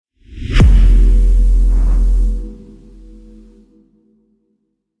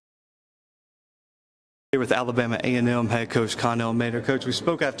with Alabama A&M head coach Connell. Maynor. Coach, we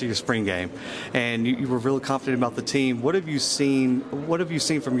spoke after your spring game, and you were really confident about the team. What have you seen? What have you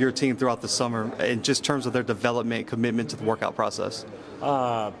seen from your team throughout the summer, in just terms of their development, commitment to the workout process?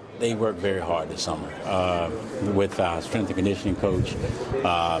 They worked very hard this summer with strength and conditioning coach.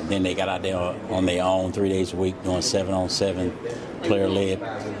 Then they got out there on their own 3 days a week doing 7-on-7 player-led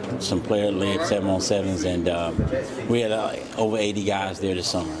 7-on-7s, and we had over 80 guys there this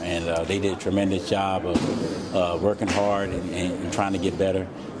summer, and they did a tremendous job of working hard and trying to get better.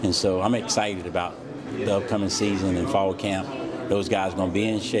 And so I'm excited about the upcoming season and fall camp. Those guys are going to be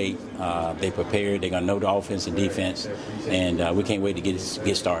in shape. They prepared. They're going to know the offense and defense, and we can't wait to get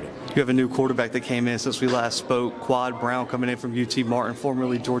started. You have a new quarterback that came in since we last spoke, Quad Brown, coming in from UT Martin,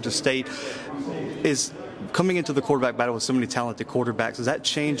 formerly Georgia State. Is coming into the quarterback battle with so many talented quarterbacks, does that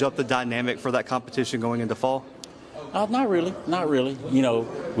change up the dynamic for that competition going into fall? Not really. You know,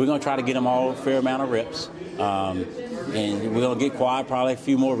 we're going to try to get them all a fair amount of reps. And we're going to get Quad probably a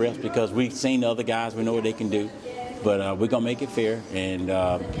few more reps because we've seen the other guys. We know what they can do. But we're going to make it fair, and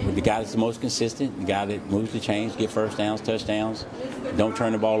the guy that's the most consistent, the guy that moves the chains, get first downs, touchdowns, don't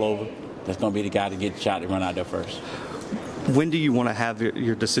turn the ball over, that's going to be the guy to get the shot to run out there first. When do you want to have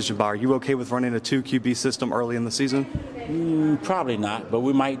your decision by? Are you okay with running a 2 QB system early in the season? Probably not, but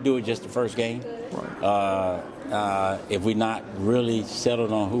we might do it just the first game. Right. If we're not really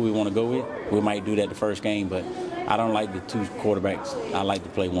settled on who we want to go with, we might do that the first game, but I don't like the 2 quarterbacks. I like to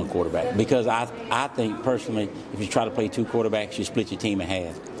play 1 quarterback because I think personally, if you try to play 2 quarterbacks, you split your team in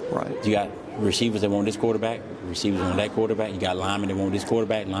half. Right. You got receivers that want this quarterback, receivers that want that quarterback. You got linemen that want this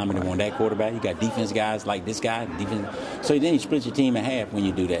quarterback, linemen that want that quarterback. You got defense guys like this guy, defense. So then you split your team in half when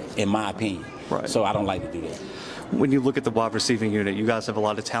you do that, in my opinion. Right. So I don't like to do that. When you look at the wide receiving unit, you guys have a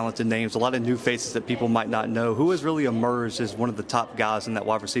lot of talented names, a lot of new faces that people might not know. Who has really emerged as one of the top guys in that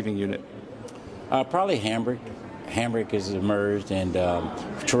wide receiving unit? Probably Hambrick. Hambrick has emerged, and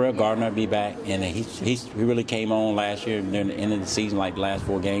Terrell Gardner will be back, and he really came on last year near the end of the season, like the last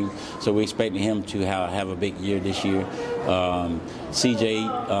 4 games. So we expecting him to have a big year this year. CJ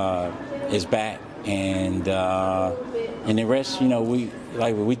is back, and the rest, you know, we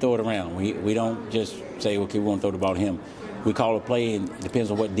throw it around. We don't just say, okay, we want to throw the ball to him. We call a play, and it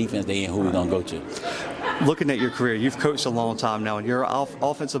depends on what defense they in, who we're going to go to. Looking at your career, you've coached a long time now, and you're an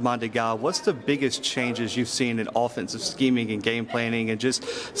offensive-minded guy. What's the biggest changes you've seen in offensive scheming and game planning and just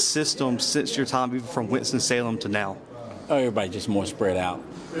systems since your time, even from Winston-Salem to now? Oh, everybody just more spread out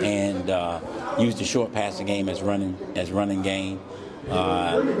and use the short passing game as running game.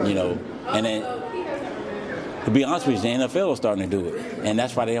 You know, and then, to be honest with you, the NFL is starting to do it, and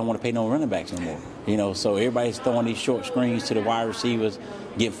that's why they don't want to pay no running backs anymore. You know, so everybody's throwing these short screens to the wide receivers,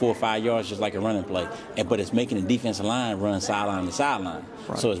 get 4 or 5 yards just like a running play. But it's making the defensive line run sideline to sideline.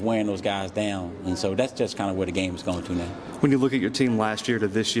 Right. So it's wearing those guys down. And so that's just kind of where the game is going to now. When you look at your team last year to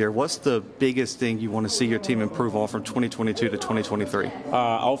this year, what's the biggest thing you want to see your team improve on from 2022 to 2023?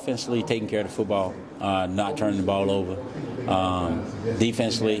 Offensively, taking care of the football, not turning the ball over.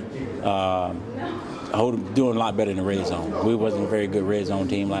 Defensively, doing a lot better in the red zone. We wasn't a very good red zone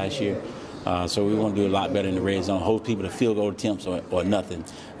team last year. So we want to do a lot better in the red zone, hold people to field goal attempts or nothing,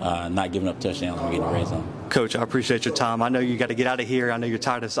 not giving up touchdowns when we get in the red zone. Coach, I appreciate your time. I know you got to get out of here. I know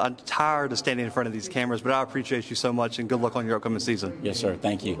I'm tired of standing in front of these cameras, but I appreciate you so much, and good luck on your upcoming season. Yes, sir.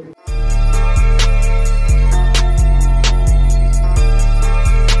 Thank you.